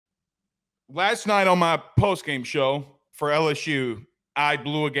Last night on my postgame show for LSU, I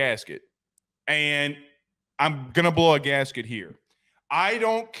blew a gasket. And I'm going to blow a gasket here. I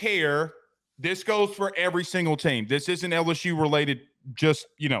don't care. This goes for every single team. This isn't LSU related, just,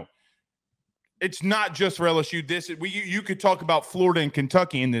 it's not just for LSU. You could talk about Florida and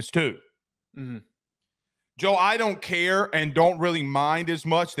Kentucky in this too. Mm-hmm. Joe, I don't care and don't really mind as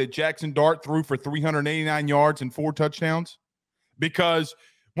much that Jaxson Dart threw for 389 yards and 4 touchdowns, because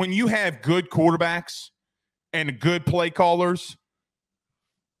when you have good quarterbacks and good play callers,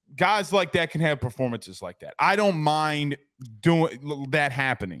 guys like that can have performances like that. I don't mind doing that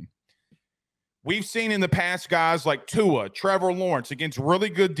happening. We've seen in the past guys like Tua, Trevor Lawrence against really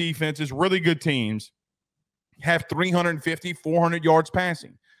good defenses, really good teams have 350, 400 yards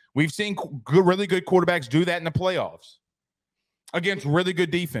passing. We've seen really good quarterbacks do that in the playoffs against really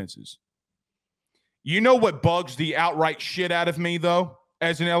good defenses. You know what bugs the outright shit out of me, though,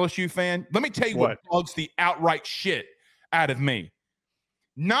 as an LSU fan? Let me tell you what bugs the outright shit out of me.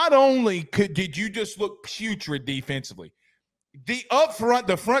 Not only did you just look putrid defensively,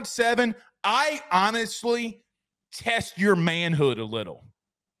 the front seven, I honestly test your manhood a little.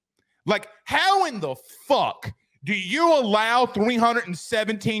 Like, how in the fuck do you allow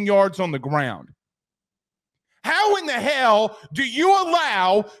 317 yards on the ground? How in the hell do you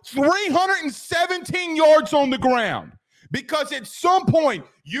allow 317 yards on the ground? Because at some point,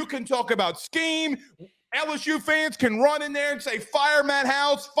 you can talk about scheme. LSU fans can run in there and say, fire Matt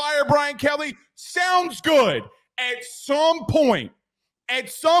House, fire Brian Kelly. Sounds good. At some point,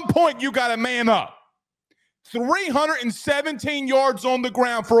 you got to man up. 317 yards on the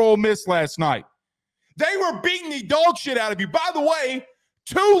ground for Ole Miss last night. They were beating the dog shit out of you. By the way,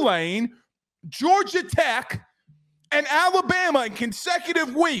 Tulane, Georgia Tech, and Alabama in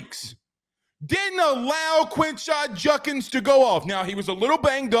consecutive weeks didn't allow Quinshon Judkins to go off. Now, he was a little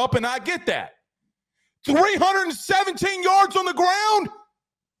banged up, and I get that. 317 yards on the ground?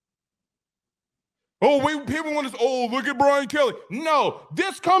 People want to, look at Brian Kelly. No,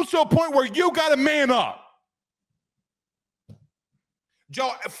 this comes to a point where you got to man up.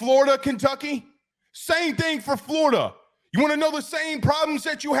 Joe, Florida, Kentucky, same thing for Florida. You want to know the same problems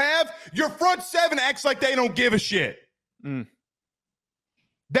that you have? Your front seven acts like they don't give a shit. They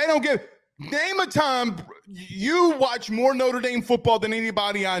don't give. Name a time, you watch more Notre Dame football than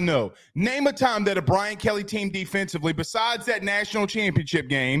anybody I know. Name a time that a Brian Kelly team defensively, besides that national championship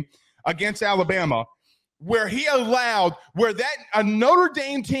game against Alabama, where a Notre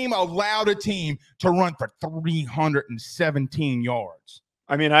Dame team allowed a team to run for 317 yards.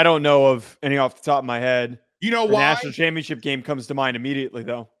 I mean, I don't know of any off the top of my head. You know the why? National championship game comes to mind immediately,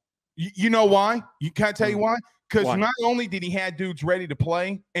 though. You know why? Can I tell you why? Because not only did he have dudes ready to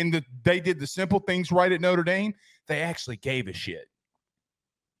play and they did the simple things right at Notre Dame, they actually gave a shit.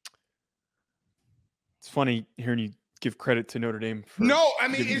 It's funny hearing you give credit to Notre Dame. No, I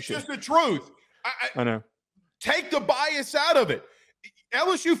mean, it's just the truth. I know. Take the bias out of it.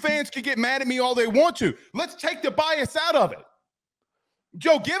 LSU fans can get mad at me all they want to. Let's take the bias out of it.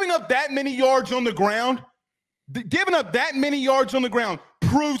 Joe, giving up that many yards on the ground,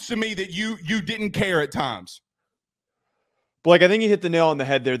 proves to me that you didn't care at times. Blake, I think you hit the nail on the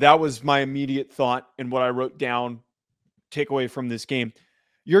head there. That was my immediate thought and what I wrote down, takeaway from this game.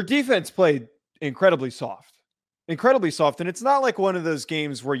 Your defense played incredibly soft. And it's not like one of those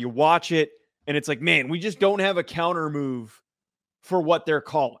games where you watch it and it's like, man, we just don't have a counter move for what they're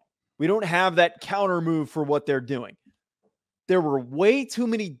calling. We don't have that counter move for what they're doing. There were way too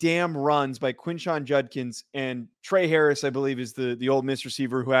many damn runs by Quinshon Judkins, and Trey Harris, I believe, is the Ole Miss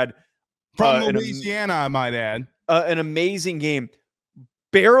receiver who had from Louisiana, I might add, an amazing game,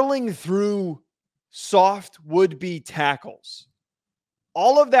 barreling through soft would-be tackles.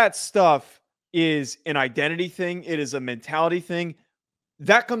 All of that stuff is an identity thing. It is a mentality thing.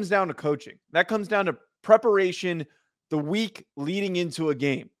 That comes down to coaching. That comes down to preparation the week leading into a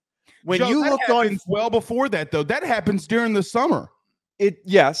game. When Joe, you looked on well before that, though, that happens during the summer.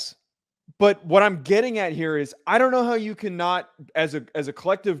 Yes. But what I'm getting at here is I don't know how you cannot, as a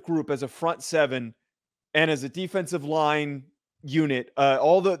collective group, as a front seven, and as a defensive line unit,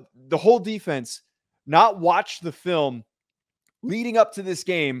 all the whole defense, not watch the film leading up to this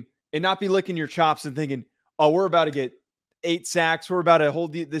game and not be licking your chops and thinking, oh, we're about to get 8 sacks. We're about to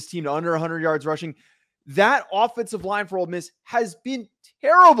hold this team to under 100 yards rushing. That offensive line for Ole Miss has been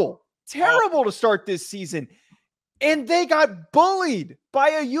terrible to start this season. And they got bullied by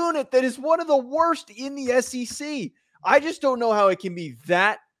a unit that is one of the worst in the SEC. I just don't know how it can be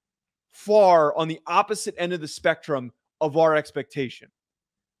that far on the opposite end of the spectrum of our expectation.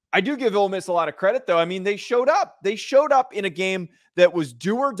 I do give Ole Miss a lot of credit, though. I mean, they showed up. They showed up in a game that was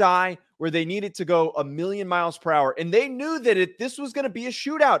do or die, where they needed to go a million miles per hour. And they knew that this was going to be a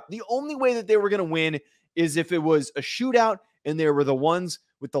shootout. The only way that they were going to win is if it was a shootout and they were the ones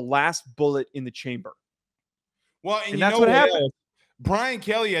with the last bullet in the chamber. Well, and that's what happened. Else? Brian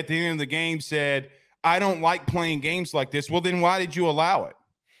Kelly at the end of the game said, I don't like playing games like this. Well, then why did you allow it?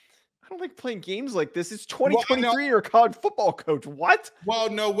 I don't like playing games like this. It's 2023. Well, you're a college football coach. What? Well,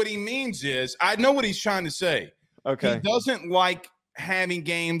 no, what he means is, I know what he's trying to say. Okay. He doesn't like having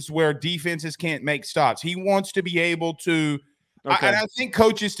games where defenses can't make stops. He wants to be able to, okay. And I think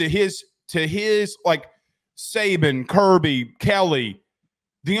coaches to his like Saban, Kirby, Kelly,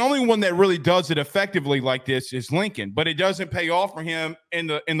 the only one that really does it effectively like this is Lincoln, but it doesn't pay off for him in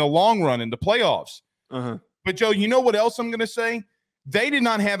the long run in the playoffs. Uh-huh. But Joe, you know what else I'm going to say? They did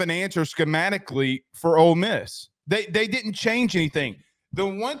not have an answer schematically for Ole Miss. They didn't change anything. The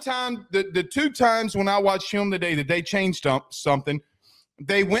one time, the two times when I watched film today that they changed something,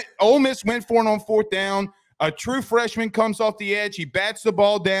 Ole Miss went for it on fourth down. A true freshman comes off the edge. He bats the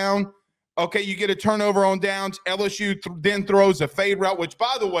ball down. Okay, you get a turnover on downs. LSU then throws a fade route, which,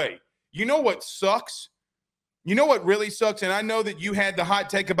 by the way, you know what sucks? You know what really sucks? And I know that you had the hot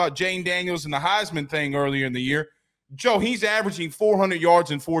take about Jayden Daniels and the Heisman thing earlier in the year. Joe, he's averaging 400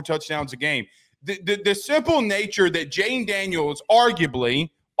 yards and 4 touchdowns a game. The simple nature that Jayden Daniels arguably,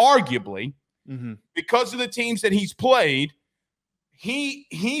 because of the teams that he's played,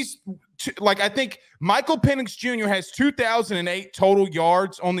 he's like, I think Michael Penix Jr. has 2,008 total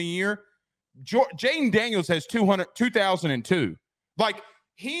yards on the year. Jayden Daniels has 2,002. Like,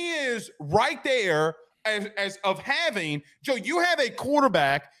 he is right there as of having, Joe, you have a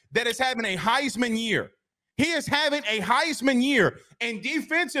quarterback that is having a Heisman year. He is having a Heisman year. And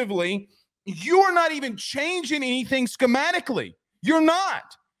defensively, you are not even changing anything schematically. You're not.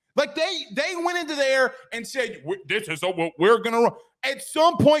 Like, they went into there and said, this is what we're going to run. At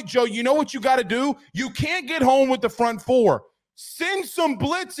some point, Joe, you know what you got to do? You can't get home with the front four. Send some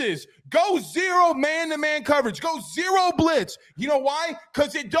blitzes. Go zero man-to-man coverage. Go zero blitz. You know why?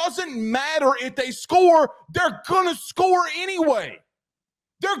 Because it doesn't matter if they score. They're going to score anyway.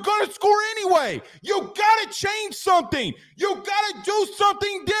 They're going to score anyway. You got to change something. You got to do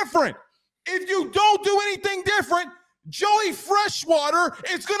something different. If you don't do anything different, Joey Freshwater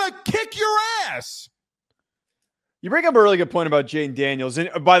is going to kick your ass. You bring up a really good point about Jayden Daniels.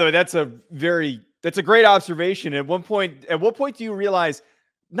 And by the way, that's a great observation. At what point do you realize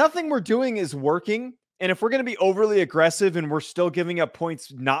nothing we're doing is working? And if we're going to be overly aggressive and we're still giving up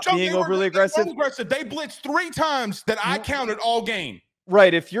points not being overly aggressive. They blitzed 3 times that I counted all game.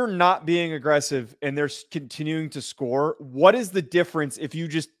 Right. If you're not being aggressive and they're continuing to score, what is the difference if you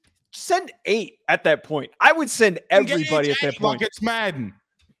just send 8 at that point? I would send everybody at that point. Like it's Madden.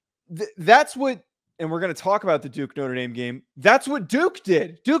 That's what, and we're going to talk about the Duke Notre Dame game. That's what Duke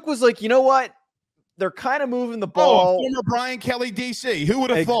did. Duke was like, you know what? They're kind of moving the ball. Former Brian Kelly DC. Who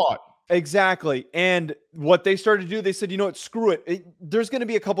would have thought? Exactly. And what they started to do, they said, you know what? Screw it. There's going to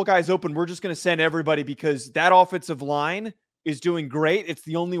be a couple guys open. We're just going to send everybody because that offensive line is doing great. It's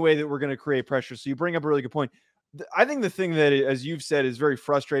the only way that we're going to create pressure. So you bring up a really good point. I think the thing that, as you've said, is very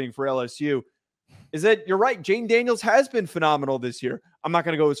frustrating for LSU is that you're right. Jayden Daniels has been phenomenal this year. I'm not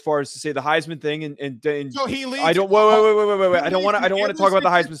going to go as far as to say the Heisman thing. And so he leads. I don't. Wait. I don't want to talk about the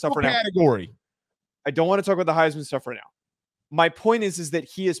Heisman stuff right now. Category. I don't want to talk about the Heisman stuff right now. My point is that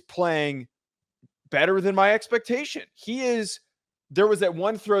he is playing better than my expectation. There was that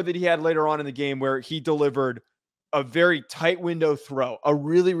one throw that he had later on in the game where he delivered a very tight window throw, a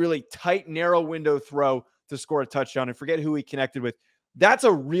really, really tight, narrow window throw to score a touchdown. And forget who he connected with. That's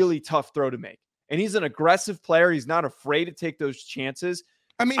a really tough throw to make. And he's an aggressive player. He's not afraid to take those chances.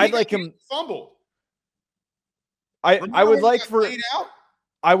 I mean, I'd like him fumble. I would like for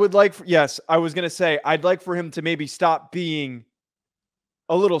yes, I was going to say, I'd like for him to maybe stop being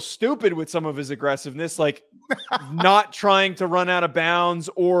a little stupid with some of his aggressiveness, like not trying to run out of bounds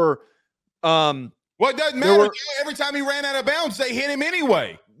or, well, it doesn't matter. Every time he ran out of bounds, they hit him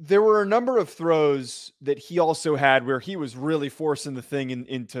anyway. There were a number of throws that he also had where he was really forcing the thing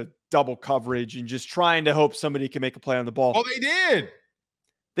into double coverage and just trying to hope somebody can make a play on the ball. Well, they did.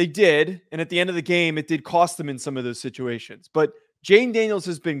 They did. And at the end of the game, it did cost them in some of those situations. But Jayden Daniels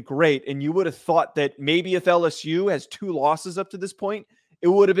has been great. And you would have thought that maybe if LSU has 2 losses up to this point, it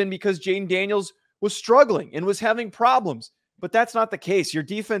would have been because Jayden Daniels was struggling and was having problems. But that's not the case. Your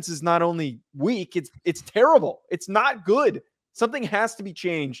defense is not only weak, it's terrible. It's not good. Something has to be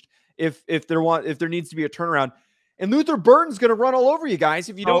changed if there needs to be a turnaround. And Luther Burden's going to run all over you guys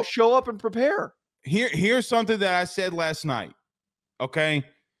if you don't show up and prepare. Here's something that I said last night. Okay,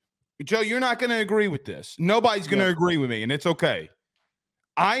 Joe, you're not going to agree with this. Nobody's going to agree with me, and it's okay.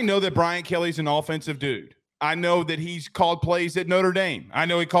 I know that Brian Kelly's an offensive dude. I know that he's called plays at Notre Dame. I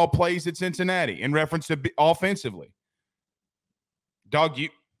know he called plays at Cincinnati in reference to offensively. Dog, you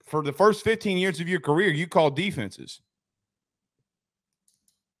for the first 15 years of your career, you called defenses.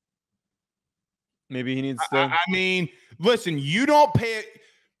 Maybe he needs to. I mean, listen, you don't pay it.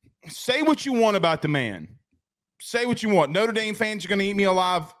 Say what you want about the man. Say what you want. Notre Dame fans are going to eat me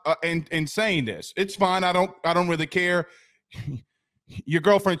alive in saying this. It's fine. I don't really care. Your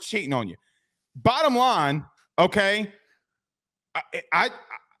girlfriend's cheating on you. Bottom line, okay.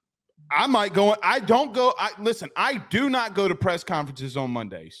 I might go. I don't go. Listen, I do not go to press conferences on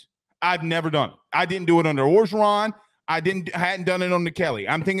Mondays. I've never done it. I didn't do it under Orgeron. I hadn't done it under Kelly.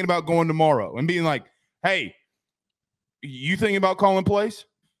 I'm thinking about going tomorrow and being like, hey, you thinking about calling plays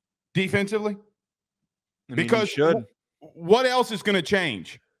defensively? I mean, because what else is going to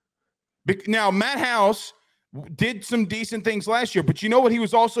change? Now, Matt House did some decent things last year, but you know what he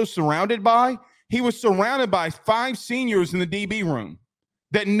was also surrounded by? He was surrounded by 5 seniors in the DB room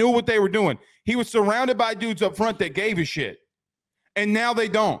that knew what they were doing. He was surrounded by dudes up front that gave a shit. And now they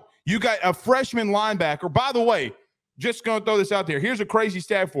don't. You got a freshman linebacker. By the way, just going to throw this out there. Here's a crazy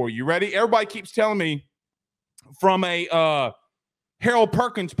stat for you. You ready? Everybody keeps telling me from a Harold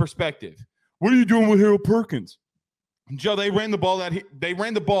Perkins perspective, what are you doing with Harold Perkins? Joe, they ran the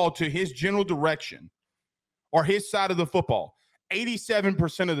ball to his general direction or his side of the football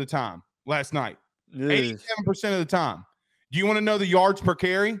 87% of the time last night. 87% of the time. Do you want to know the yards per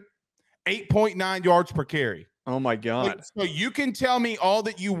carry? 8.9 yards per carry. Oh, my God. So you can tell me all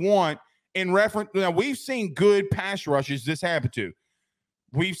that you want in reference. Now, we've seen good pass rushes this happen to.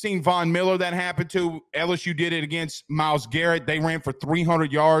 We've seen Von Miller that happened to. LSU did it against Myles Garrett. They ran for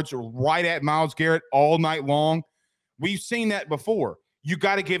 300 yards right at Myles Garrett all night long. We've seen that before. You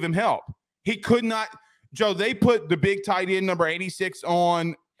got to give him help. He could not. Joe, they put the big tight end number 86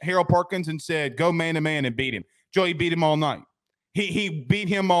 on Harold Perkins and said, go man-to-man and beat him. Joe, he beat him all night. He beat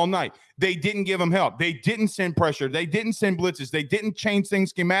him all night. They didn't give him help. They didn't send pressure. They didn't send blitzes. They didn't change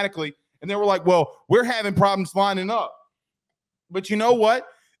things schematically. And they were like, well, we're having problems lining up. But you know what?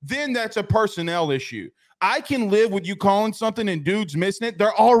 Then that's a personnel issue. I can live with you calling something and dudes missing it.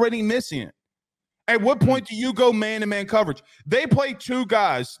 They're already missing it. At what point do you go man-to-man coverage? They played 2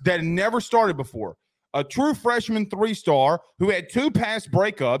 guys that never started before. A true freshman 3-star who had 2 pass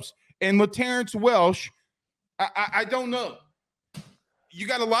breakups, and with Terrence Welsh, I don't know. You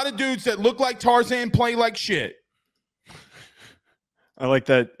got a lot of dudes that look like Tarzan, play like shit. I like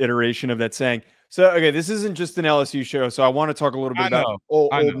that iteration of that saying. So, okay, this isn't just an LSU show, so I want to talk a little bit about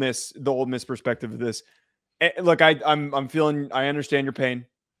Ole Miss, the Ole Miss perspective of this. Look, I'm feeling, I understand your pain,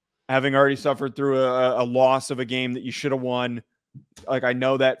 having already suffered through a loss of a game that you should have won. Like, I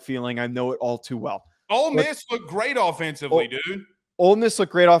know that feeling. I know it all too well. Ole Miss looked great offensively, dude. Ole Miss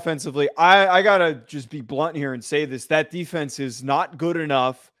looked great offensively. I got to just be blunt here and say this. That defense is not good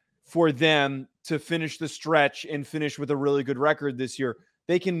enough for them to finish the stretch and finish with a really good record this year.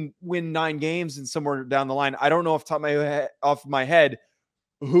 They can win 9 games and somewhere down the line. I don't know off my head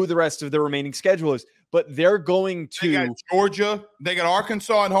who the rest of the remaining schedule is, but they're going to. They got Georgia. They got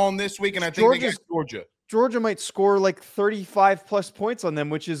Arkansas at home this week, and I think they got Georgia. Georgia might score like 35-plus points on them,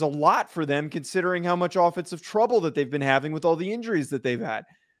 which is a lot for them considering how much offensive trouble that they've been having with all the injuries that they've had.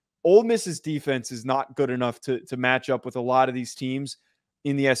 Ole Miss's defense is not good enough to match up with a lot of these teams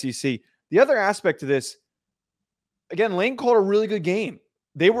in the SEC. The other aspect to this, again, Lane called a really good game.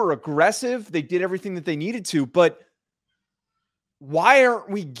 They were aggressive. They did everything that they needed to, but why aren't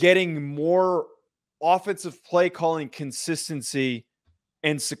we getting more offensive play calling consistency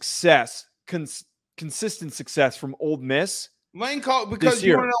and success, consistent success from Ole Miss? Lane called, because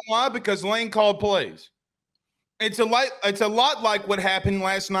you want to know why? Because Lane called plays. It's a lot like what happened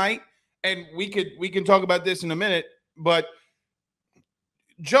last night, and we can talk about this in a minute, but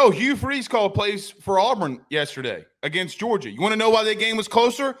Joe, Hugh Freeze called plays for Auburn yesterday against Georgia. You want to know why that game was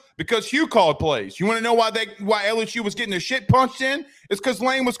closer? Because Hugh called plays. You want to know why LSU was getting the shit punched in? It's because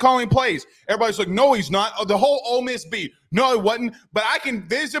Lane was calling plays. Everybody's like, no, he's not. The whole Ole Miss beat. No, it wasn't. But I can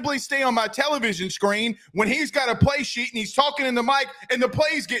visibly stay on my television screen when he's got a play sheet and he's talking in the mic and the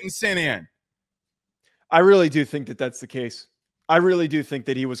play's getting sent in. I really do think that that's the case. I really do think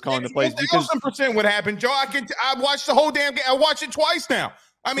that he was calling the plays because 1,000% would happen, Joe. I watched the whole damn game. I watched it twice now.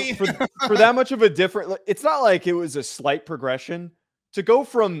 I mean, for that much of a different, it's not like it was a slight progression to go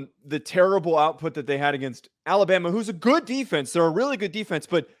from the terrible output that they had against Alabama, who's a good defense. They're a really good defense,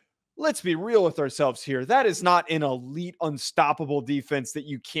 but let's be real with ourselves here. That is not an elite, unstoppable defense that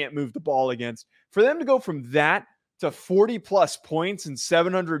you can't move the ball against. For them to go from that to 40-plus points and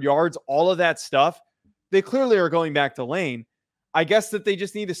 700 yards, all of that stuff, they clearly are going back to Lane. I guess that they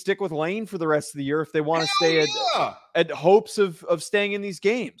just need to stick with Lane for the rest of the year if they want to stay yeah. at hopes of staying in these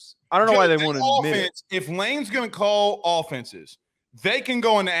games. I don't know why they want to admit it. If Lane's going to call offenses, they can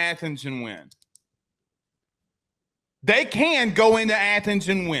go into Athens and win. They can go into Athens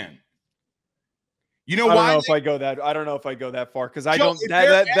and win. You know why? I don't know if I go that far because I don't.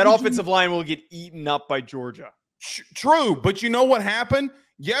 That offensive line will get eaten up by Georgia. True, but you know what happened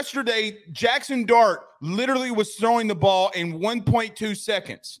yesterday? Jaxson Dart literally was throwing the ball in 1.2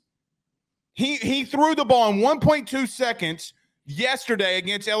 seconds. He threw the ball in 1.2 seconds yesterday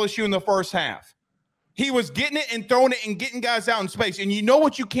against LSU in the first half. He was getting it and throwing it and getting guys out in space. And you know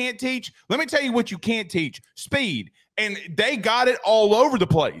what you can't teach? Let me tell you what you can't teach: speed. And they got it all over the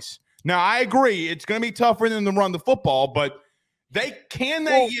place. Now, I agree. It's going to be tough for them to run the football, but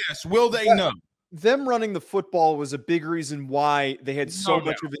yes. Will they? No. Them running the football was a big reason why they had so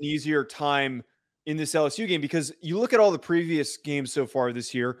much of an easier time in this LSU game, because you look at all the previous games so far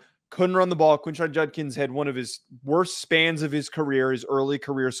this year, couldn't run the ball. Quinshon Judkins had one of his worst spans of his career, his early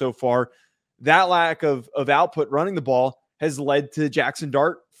career so far. That lack of output running the ball has led to Jaxson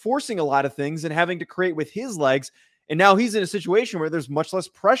Dart forcing a lot of things and having to create with his legs. And now he's in a situation where there's much less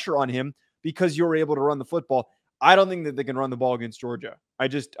pressure on him because you're able to run the football. I don't think that they can run the ball against Georgia. I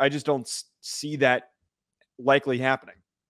just don't see that likely happening.